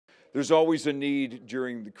There's always a need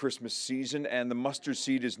during the Christmas season, and the mustard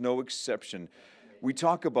seed is no exception. We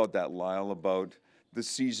talk about that, Lyle, about the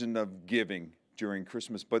season of giving during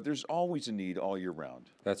Christmas, but there's always a need all year round.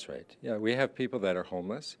 That's right. Yeah, we have people that are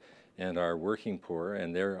homeless and are working poor,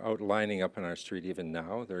 and they're out lining up on our street even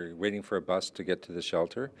now. They're waiting for a bus to get to the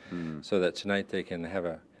shelter so that tonight they can have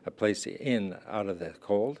a place in out of the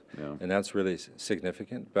cold, and that's really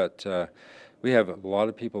significant. But we have a lot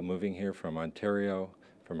of people moving here from Ontario,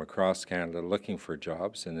 from across Canada, looking for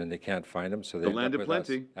jobs, and then they can't find them, so they The land of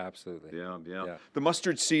plenty. Absolutely. Yeah. The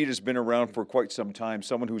mustard seed has been around for quite some time.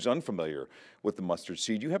 Someone who's unfamiliar with the mustard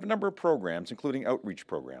seed, you have a number of programs, including outreach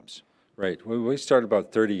programs. Right. We started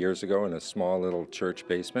about 30 years ago in a small little church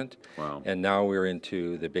basement. Wow. And now we're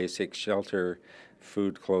into the basic shelter,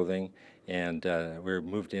 food, clothing, and we're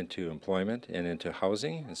moved into employment and into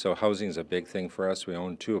housing. And so housing is a big thing for us. We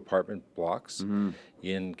own 2 apartment blocks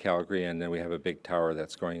in Calgary, and then we have a big tower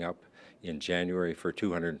that's going up in January for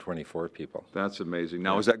 224 people. That's amazing.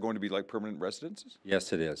 Now, is that going to be like permanent residences?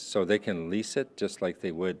 Yes, it is. So they can lease it just like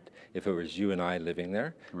they would if it was you and I living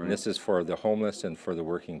there. Right. And this is for the homeless and for the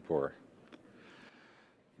working poor.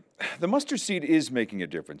 The mustard seed is making a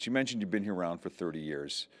difference. You mentioned you've been here around for 30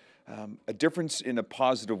 years. A difference in a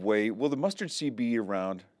positive way. Will the mustard seed be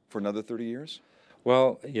around for another 30 years?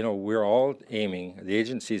 Well, you know, we're all aiming, the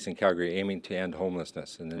agencies in Calgary aiming to end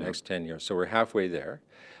homelessness in the next 10 years. So we're halfway there.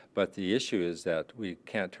 But the issue is that we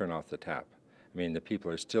can't turn off the tap. I mean, the people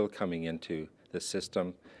are still coming into the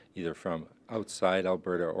system, either from outside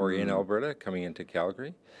Alberta or in Alberta, coming into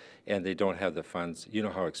Calgary, and they don't have the funds. You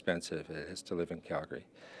know how expensive it is to live in Calgary.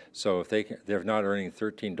 So if they're not earning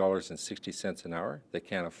 $13.60 an hour, they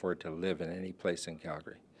can't afford to live in any place in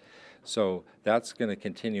Calgary. So that's going to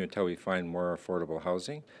continue until we find more affordable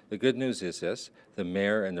housing. The good news is this: the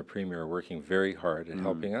mayor and the premier are working very hard at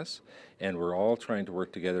helping us, and we're all trying to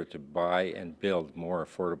work together to buy and build more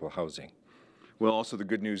affordable housing. Well, also the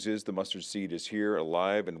good news is the mustard seed is here,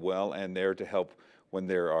 alive and well, and there to help when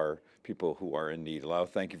there are people who are in need. Lyle,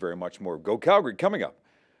 thank you very much. More Go Calgary coming up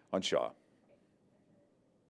on Shaw.